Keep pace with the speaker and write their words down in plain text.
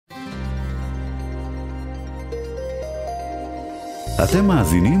אתם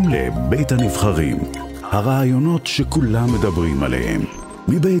מאזינים לבית הנבחרים, הרעיונות שכולם מדברים עליהם,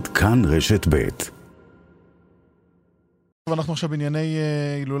 מבית כאן רשת בית. אנחנו עכשיו בענייני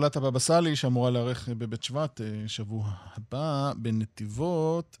הילולת הבבא סאלי, שאמורה להיערך בבית שבט שבוע הבא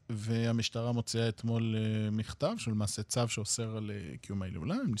בנתיבות, והמשטרה מוציאה אתמול מכתב, של למעשה צו שאוסר על קיום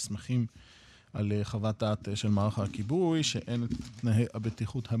ההילולה. הם נסמכים על חוות דעת של מערך הכיבוי, שאין את תנאי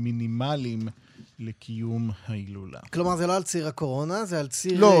הבטיחות המינימליים לקיום ההילולה. כלומר, זה לא על ציר הקורונה, זה על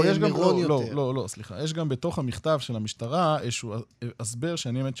ציר מירון יותר. לא, סליחה. יש גם בתוך המכתב של המשטרה איזשהו הסבר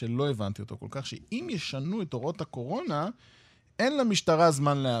שאני האמת שלא הבנתי אותו כל כך, שאם ישנו את הוראות הקורונה, אין למשטרה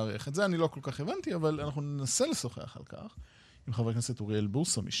זמן להיערך. את זה אני לא כל כך הבנתי, אבל אנחנו ננסה לשוחח על כך עם חבר הכנסת אוריאל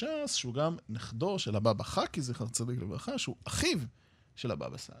בוסו מש"ס, שהוא גם נכדו של הבבא חאקי, זכר צדיק לברכה, שהוא אחיו של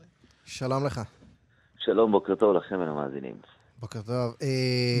הבבא סאלי. שלום לך. שלום, בוקר טוב לכם ולמאזינים. בוקר טוב.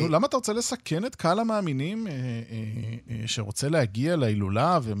 למה אתה רוצה לסכן את קהל המאמינים שרוצה להגיע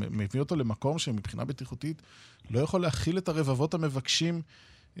להילולה ומביא אותו למקום שמבחינה בטיחותית לא יכול להכיל את הרבבות המבקשים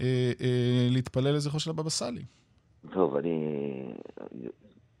להתפלל לזכרו של הבבא סאלי? טוב, אני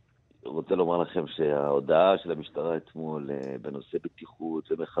רוצה לומר לכם שההודעה של המשטרה אתמול בנושא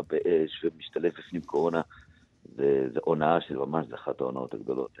בטיחות ומכבי אש ומשתלב בפנים קורונה, זה הונאה של ממש, זה אחת ההונאות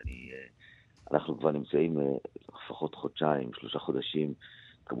הגדולות. אנחנו כבר נמצאים לפחות חודשיים, 3 חודשים,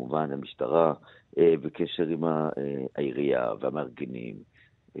 כמובן המשטרה, בקשר עם העירייה והמארגנים.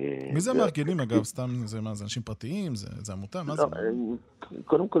 מי זה המארגנים אגב? סתם זה אנשים פרטיים? זה עמותה? מה זה?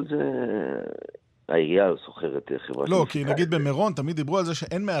 קודם כל זה העירייה סוחרת חברה. לא, כי נגיד במירון תמיד דיברו על זה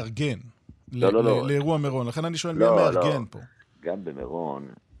שאין מארגן לאירוע מירון. לכן אני שואל מי המארגן פה? גם במירון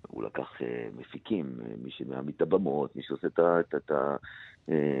הוא לקח מפיקים, מי שמעמיד את הבמות, מי שעושה את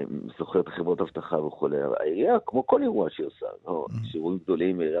סוחר את החברות הבטחה וכו'. העירייה, כמו כל אירוע שהיא עושה, אירועים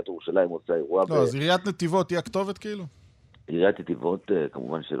גדולים, עיריית ירושלים עושה אירוע... לא, אז עיריית נתיבות היא הכתובת כאילו? עיריית נתיבות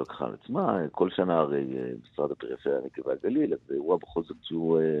כמובן שלקחה על עצמה, כל שנה הרי משרד הפריפריה, הנגב והגליל, אז זה אירוע בכל זאת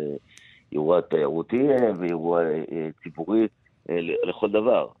שהוא אירוע תיירותי ואירוע ציבורי לכל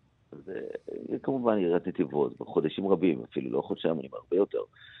דבר. אז כמובן עיריית נתיבות, בחודשים רבים, אפילו לא חודשיים, אני הרבה יותר.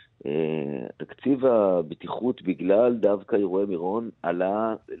 תקציב הבטיחות בגלל דווקא אירועי מירון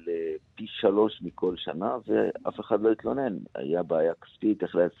עלה לפי 3 מכל שנה, ואף אחד לא התלונן. היה בעיה כספית,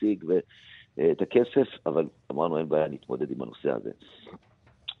 איך להשיג את הכסף, אבל אמרנו אין בעיה, נתמודד עם הנושא הזה.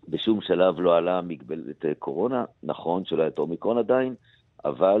 בשום שלב לא עלה מגבלת קורונה, נכון שלא היה אומיקרון עדיין,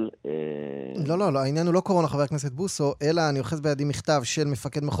 אבל... לא, העניין הוא לא קורונה, חבר הכנסת בוסו, אלא אני אוחז בידי מכתב של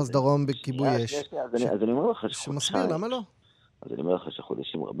מפקד מחוז דרום בכיבוי אש. אז אני אומר לך שמסביר, למה לא? אז אני אומר לך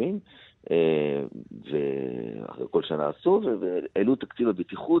שחודשים רבים, ואחרי כל שנה עשו, והעלו תקציב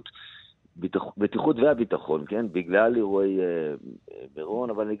הבטיחות והביטחון, כן? בגלל אירועי מירון,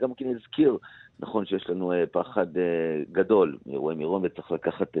 אבל אני גם כן אזכיר, נכון שיש לנו פחד גדול מאירועי מירון, וצריך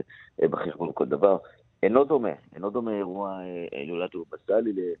לקחת בחשבון כל דבר. אינו דומה אירוע הילולת הבבא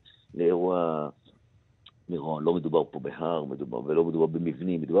סאלי לאירוע מירון. לא מדובר פה בהר, ולא מדובר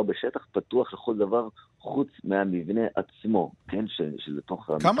במבנים, מדובר בשטח פתוח לכל דבר חוץ מהמבנה עצמו, כן? של לתוך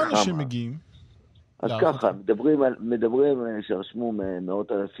המתחם. כמה אנשים מגיעים? אז ככה, מדברים שרשמו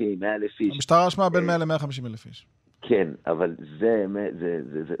 100,000, 100,000 איש. המשטרה רשמה בין 100 ל-150,000 איש. כן, אבל זה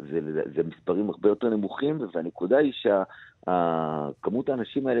מספרים הרבה יותר נמוכים, והנקודה היא כמות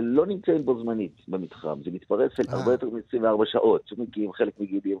האנשים האלה לא נמצאים בו זמנית במתחם, זה מתפרס על הרבה יותר מ-24 שעות, שמגיעים, חלק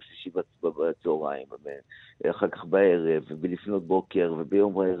מגיעים ביום שישי בצהריים, אחר כך בערב, ובלפנות בוקר,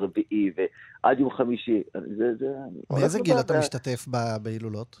 וביום רביעי, ועד יום חמישי. מאיזה גיל אתה משתתף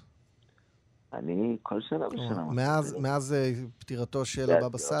בהילולות? אני כל שנה ושנה. מאז פטירתו של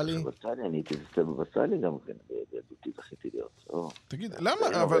הבבא סאלי? אני הייתי אצל הבבא סאלי גם כן, בילדותי זכיתי להיות. תגיד,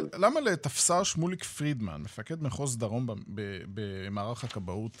 למה לתפסר שמוליק פרידמן, מפקד מחוז דרום במערך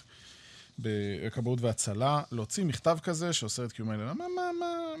הכבאות והצלה, להוציא מכתב כזה שעושה את קיום ההילולה?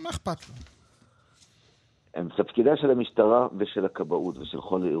 מה אכפת לו? תפקידה של המשטרה ושל הכבאות ושל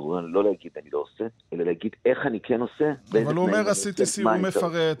כל אירוע, לא להגיד אני לא עושה, אלא להגיד איך אני כן עושה. אבל הוא אומר, עשיתי סיור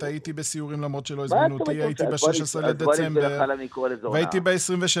מפרט, הייתי בסיורים למרות שלא הזמינו אותי, הייתי ב-16 לדצמבר, והייתי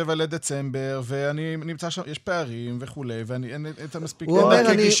ב-27 לדצמבר, ואני נמצא שם, יש פערים וכו', ואני אין את המספיק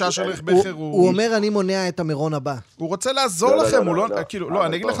כגישה שלך בחירום. הוא אומר, אני מונע את המירון הבא. הוא רוצה לעזור לכם, לא,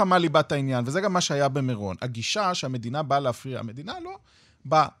 אני אגיד לך מה ליבת העניין, וזה גם מה שהיה במירון. הגישה שהמדינה באה להפריע, המדינה לא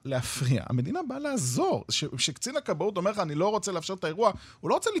בא להפריע. המדינה באה לעזור. שקצין הכבאות אומר לך, אני לא רוצה לאפשר את האירוע, הוא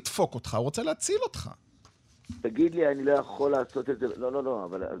לא רוצה לדפוק אותך, הוא רוצה להציל אותך. תגיד לי, אני לא יכול לעשות את זה. לא,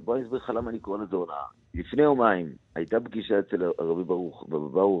 אבל בוא נסביר לך למה אני קורא לזה הונאה. לפני יומיים הייתה פגישה אצל הרבי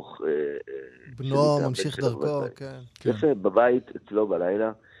ברוך, בנו, ממשיך דרכו, כן. יפה, בבית אצלו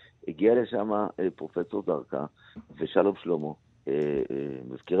בלילה, הגיע לשם פרופסור זרקה ושלום שלמה,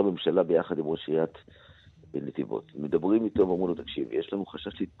 מזכיר הממשלה ביחד עם ראש עיריית נתיבות. מדברים איתו ואומרים לו, תקשיב, יש לנו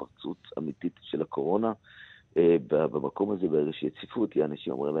חשש להתפרצות אמיתית של הקורונה, במקום הזה, באיזושהי יציפות,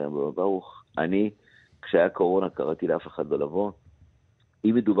 אנשים אומרים להם, ברוך, אני, כשהיה קורונה, קראתי לאף אחד לא לבוא,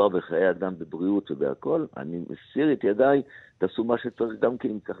 אם מדובר בחיי אדם, בבריאות ובהכל, אני מסיר את ידיי, תעשו מה שצריך, גם כן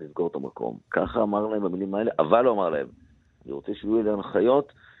אם צריך לסגור את המקום. ככה אמר להם במילים האלה, אבל הוא אמר להם, אני רוצה שיהיו אלה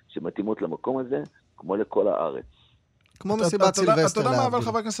הנחיות שמתאימות למקום הזה, כמו לכל הארץ. כמו מסיבת סילבסטר. אתה יודע מה, אבל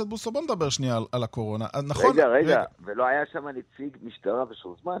חבר הכנסת בוסו, בוא נדבר שנייה על הקורונה. נכון? רגע, ולא היה שם נציג משטרה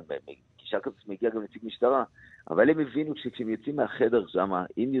בשום זמן, פגישה כזאת מגיע גם נציג משטרה, אבל הם הבינו שכשהם יוצאים מהחדר שם,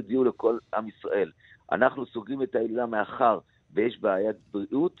 אם יודיעו לכל עם ישראל, אנחנו סוגרים את ההילולה מאחר, ויש בעיית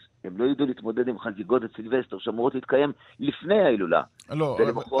בריאות, הם לא ידעו להתמודד עם חגיגות הסילבסטר, שאמורות להתקיים לפני ההילולה.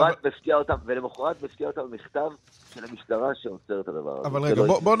 ולמחרת מפתיע אותם מכתב של המשטרה שעוצר את הדבר הזה.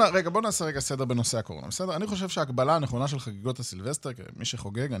 אבל בוא נעשה רגע סדר בנושא הקורונה. בסדר? אני חושב שההגבלה הנכונה של חגיגות הסילבסטר, מי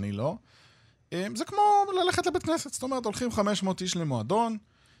שחוגג, אני לא, זה כמו ללכת לבית כנסת. זאת אומרת, הולכים 500 איש למועדון,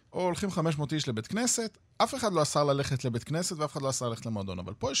 או הולכים 500 איש לבית כנסת, אף אחד לא אסר ללכת לבית כנסת, ואף אחד לא אסר ללכת למועדון.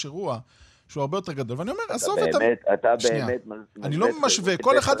 אבל פה יש אירוע שהוא הרבה יותר גדול, ואני אומר, עזוב את אתה באמת... אני לא משווה,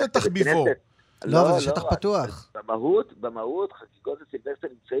 כל אחד ותחביבו. לא, אבל זה שטח פתוח. במהות, חגיגות הסילבסטר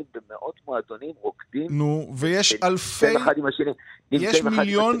נמצאים במאות מועדונים, רוקדים. נו, ויש אלפי... יש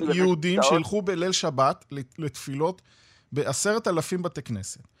מיליון יהודים שילכו בליל שבת לתפילות ב10,000 בתי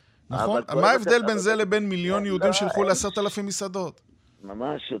כנסת. נכון? מה ההבדל בין זה לבין מיליון יהודים שילכו ל10,000 מסעדות?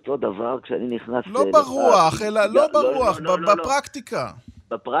 ממש אותו דבר כשאני נכנס... לא ברוח, אלא לא ברוח, בפרקטיקה.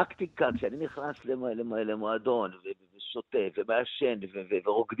 בפרקטיקה, כשאני נכנס למועדון ושותה ומעשן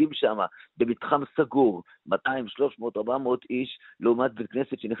ורוקדים שם במתחם סגור, 200, 300, 400 איש, לעומת בית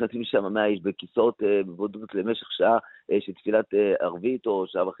כנסת שנכנסים שם 100 איש בכיסאות בבודדות למשך שעה של תפילת ערבית או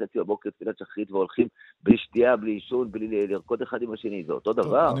שעה וחצי בבוקר תפילת שחרית והולכים בלי שתייה, בלי עישון, בלי לרקוד אחד עם השני, זה אותו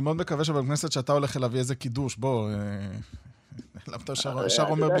דבר. אני מאוד מקווה שבבית כנסת שאתה הולך להביא איזה קידוש, בוא... למה אתה ישר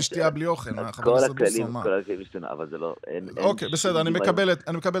אומר בלי שתייה, בלי אוכל? כל הכללים משתנה, אבל זה לא... אוקיי, בסדר, אני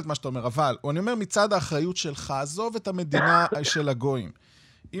מקבל את מה שאתה אומר, אבל אני אומר מצד האחריות שלך, עזוב את המדינה של הגויים.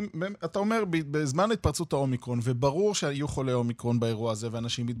 אתה אומר, בזמן התפרצות האומיקרון, וברור שיהיו חולי אומיקרון באירוע הזה,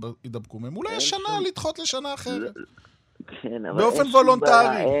 ואנשים ידבקו מהם, אולי יש שנה לדחות לשנה אחרת. כן, אבל באופן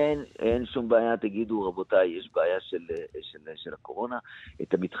וולונטרי. אין שום בעיה, תגידו, רבותיי, יש בעיה של הקורונה,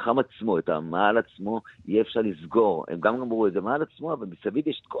 את המתחם עצמו, את המעל עצמו, יהיה אפשר לסגור. הם גם אמרו את זה מעל עצמו, אבל מסביב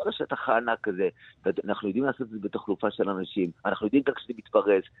יש את כל השטח הענק הזה, ואנחנו יודעים לעשות את זה בתחלופה של אנשים, אנחנו יודעים כך שזה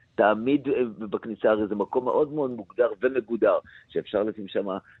מתפרץ, תעמיד בכניסה, הרי זה מקום מאוד מאוד מוגדר ומגודר, שאפשר לשים שם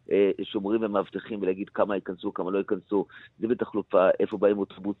שומרים ומאבטחים ולהגיד כמה ייכנסו, כמה לא ייכנסו, זה בתחלופה, איפה באים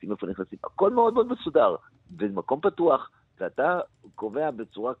אוטובוסים, איפה נכנסים, הכל מאוד מאוד מסודר, ומקום פתוח, ואתה קובע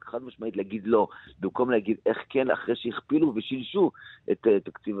בצורה חד משמעית להגיד לא, במקום להגיד איך כן, אחרי שהכפילו ושילשו את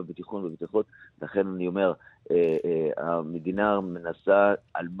תקציב הביטחון ובטיחות, לכן אני אומר, המדינה מנסה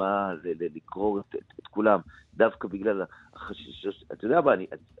על מה לקרוא את כולם, דווקא בגלל החשש, אתה יודע מה,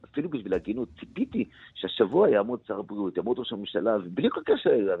 אפילו בשביל הגינות, ציפיתי שהשבוע יעמוד שר הבריאות, יעמוד ראש הממשלה, ובלי כל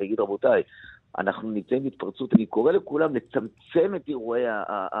קשר, ויגיד רבותיי, אנחנו נמצאים בהתפרצות, אני קורא לכולם לצמצם את אירועי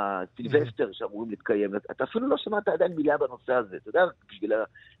הסילבסטר שאמורים להתקיים, אתה אפילו לא שמעת עדיין מילה בנושא הזה, אתה יודע,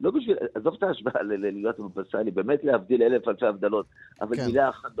 לא בשביל, עזוב את ההשוואה להילולת הבבא סאלי, באמת להבדיל 1,000 אלפי הבדלות, אבל מילה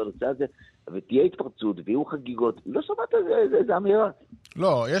אחת בנושא הזה, ותהיה התפרצות, ויהיו חגיגות, לא שמעת איזה אמירה.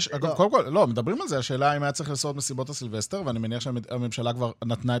 לא, קודם כל, לא, מדברים על זה, השאלה אם היה צריך לעשות מסיבות הסילבסטר, ואני מניח שהממשלה כבר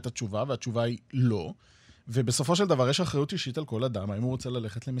נתנה את התשובה, והתשובה היא לא. ובסופו של דבר יש אחריות אישית על כל אדם, האם הוא רוצה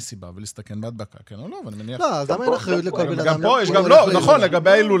ללכת למסיבה ולהסתכן בהדבקה, כן או לא, ואני מניח... לא, אז למה אין אחריות לכל בן אדם? גם פה יש גם לא, נכון, לגבי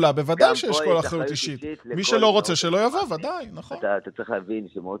ההילולה, בוודאי שיש כל אחריות אישית. מי שלא רוצה שלא יבוא, ודאי, נכון. אתה צריך להבין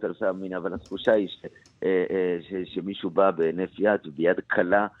שמאות אלפי המין, אבל התחושה היא שמישהו בא בהינף יד וביד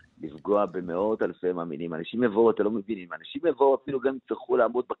קלה לפגוע במאות אלפי מאמינים. אנשים יבואו, אתה לא מבינים, אנשים יבואו אפילו גם יצטרכו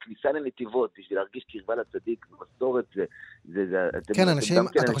לעמוד בכניסה לנתיבות בשביל להרגיש קרבה לצדיק, מסורת, כן,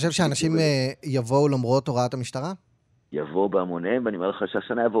 אתה חושב שאנשים יבואו למרות הוראת המשטרה? יבואו בהמוניהם, ואני אומר לך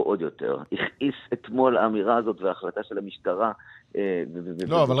שהשנה יבואו עוד יותר. הכעיס אתמול האמירה הזאת וההחלטה של המשטרה.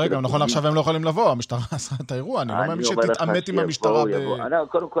 לא, אבל רגע, נכון עכשיו הם לא יכולים לבוא, המשטרה עשה את האירוע, אני לא מאמין שתתעמת עם המשטרה.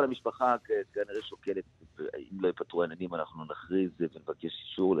 קודם כל המשפחה כנראה שוקלת, אם לא יפטרו העניינים, אנחנו נכריז ונבקש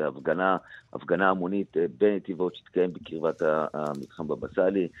אישור להפגנה המונית בנתיבות שתקיים בקרבת המתחם בבא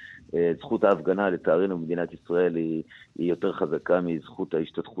סאלי. זכות ההפגנה, לצערנו, במדינת ישראל היא יותר חזקה מזכות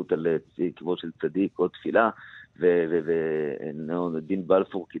ההשתתפות על כיוון של צדיק או תפילה. ודין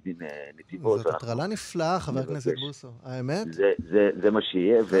בלפור כדין נתיבות. זאת הטרלה נפלאה, חבר הכנסת בוסו, האמת? זה מה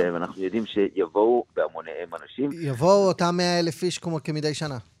שיהיה, ואנחנו יודעים שיבואו בהמוניהם אנשים. יבואו אותם 100,000 איש כמו כמדי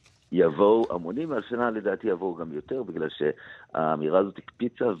שנה. יבואו המונים, והשנה לדעתי יבואו גם יותר, בגלל שהאמירה הזאת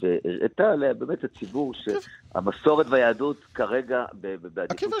הקפיצה והראתה עליה באמת הציבור שהמסורת והיהדות כרגע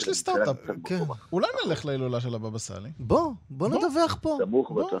עקיבא, יש לי סטארט-אפ. אולי נלך להילולה של הבבא סאלי? בוא נדווח פה.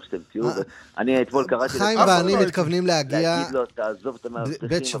 סמוך, בטוח שאתם תהיו. אני אתמול קראתי חיים ואני מתכוונים להגיע להגיד לו, תעזוב את המאבטחים,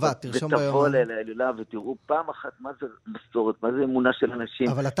 בית שבט, תרשום ביום. ותבוא להילולה ותראו פעם אחת מה זה מסורת, מה זה אמונה של אנשים.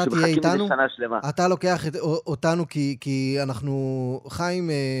 אבל אתה תהיה איתנו? אתה לוקח אותנו כי אנחנו, חיים,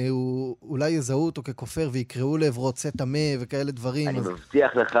 אולי יזהו אותו ככופר ויקראו לעברו צא טמא וכאלה דברים. אני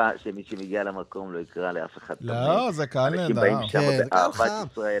מבטיח לך שמי שמגיע למקום לא יקרא לאף אחד טמא. לא, זה קהל נהדר. אנשים באים שם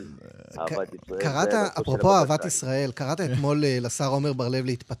באהבת ישראל. קראת, אפרופו אהבת ישראל, קראת אתמול לשר עומר בר לב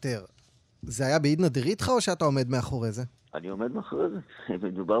להתפטר. זה היה בעידנא דריתחא או שאתה עומד מאחורי זה? אני עומד מאחורי זה.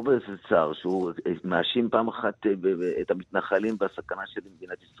 מדובר באיזה שר שהוא מאשים פעם אחת את המתנחלים בסכנה של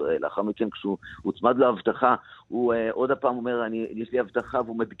מדינת ישראל. לאחר מכן כשהוא הוצמד לו הבטחה, הוא עוד הפעם אומר, יש לי הבטחה,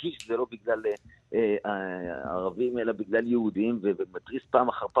 והוא מדגיש שזה לא בגלל ערבים, אלא בגלל יהודים, ומתריס פעם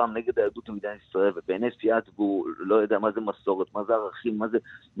אחר פעם נגד היהדות במדינת ישראל, ובהינף יד, והוא לא יודע מה זה מסורת, מה זה ערכים,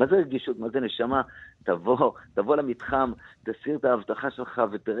 מה זה רגישות, מה זה נשמה. תבוא למתחם, תסיר את ההבטחה שלך,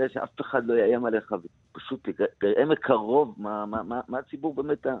 ותראה שאף אחד לא יאיים עליך, ופשוט תראה מקרוב מה הציבור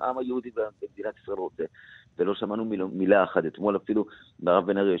באמת העם היהודי במדינת ישראל רוצה. ולא שמענו מילה אחת. אתמול אפילו הרב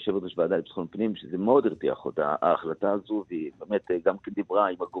בן ארי יושבת ראש ועדה לביטחון פנים, שזה מאוד הרתיח אותה, ההחלטה הזו, והיא באמת גם כן דיברה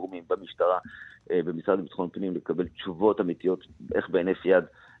עם הגורמים במשטרה, במשרד לביטחון פנים, לקבל תשובות אמיתיות, איך בהינף יד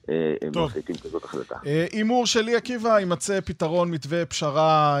מחליטים כזאת החלטה. אימור שלי, עקיבא, יימצא פתרון, מתווה,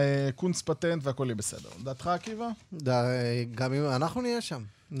 פשרה, קונץ פטנט, והכל יהיה בסדר. דעתך, עקיבא? גם אם אנחנו נהיה שם.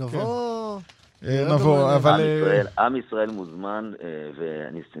 נבוא... אבל... עם ישראל מוזמן,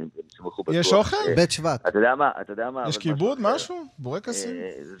 ואני סמכו בטוח. יש אוכל? בית שבט. אתה יודע מה? יש כיבוד, משהו? בורקסים?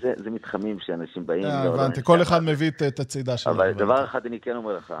 זה מתחמים שאנשים באים... הבנתי, כל אחד מביא את הצידה שלו. אבל דבר אחד אני כן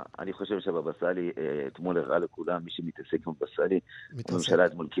אומר לך, אני חושב שהבבא סאלי, אתמול הראה לכולם, מי שמתעסק עם הבבא סאלי, הממשלה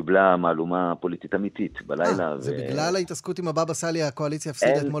אתמול קיבלה מהלומה פוליטית אמיתית בלילה. זה בגלל ההתעסקות עם הבבא סאלי, הקואליציה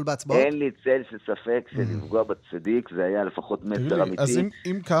הפסידה אתמול בהצבעות? אין לי צל של ספק שלפגוע בצדיק, זה היה לפחות מסר אמיתי. אז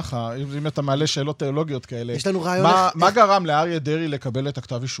אם ככה, אם אתה מעלה שאלות תיאולוגיות כאלה, יש לנו רעיון... מה גרם לאריה דרעי לקבל את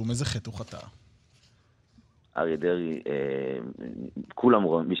הכתב אישום? איזה חטא הוא חטא? אריה דרעי, כולם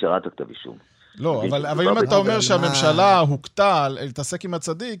רואים, מי שראה את הכתב אישום. לא, אבל אם אתה אומר שהממשלה הוקטה להתעסק עם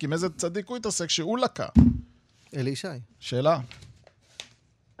הצדיק, עם איזה צדיק הוא יתעסק שהוא לקה? אלי ישי. שאלה.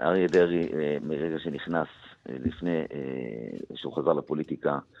 אריה דרעי, מרגע שנכנס, לפני שהוא חזר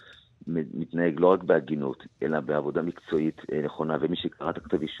לפוליטיקה, מתנהג לא רק בהגינות, אלא בעבודה מקצועית נכונה, ומי שקרא את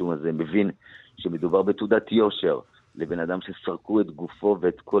הכתב אישום הזה מבין שמדובר בתעודת יושר לבן אדם שסרקו את גופו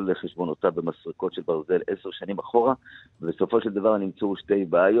ואת כל חשבונותיו במסרקות של ברזל 10 שנים אחורה, ובסופו של דבר נמצאו שתי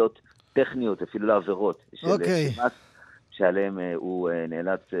בעיות טכניות, אפילו לעבירות, שעליהם הוא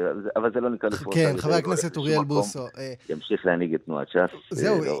נאלץ, אבל זה לא נקרא לפרוט. כן, חבר הכנסת אוריאל בוסו. ימשיך להנהיג את תנועת ש"ס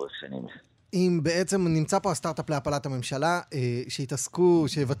לאורך שנים. אם בעצם נמצא פה הסטארט-אפ להפלת הממשלה, שיתעסקו,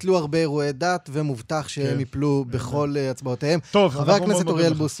 שיבטלו הרבה אירועי דת, ומובטח שהם יפלו בכל הצבעותיהם. טוב, חבר הכנסת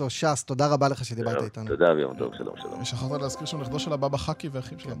אוריאל בוסו, ש"ס, תודה רבה לך שדיברת איתנו. תודה ויום טוב, שלום. שכחת להזכיר שהוא נכדו של הבבא חכי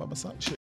ואחיו של הבבא סאלי.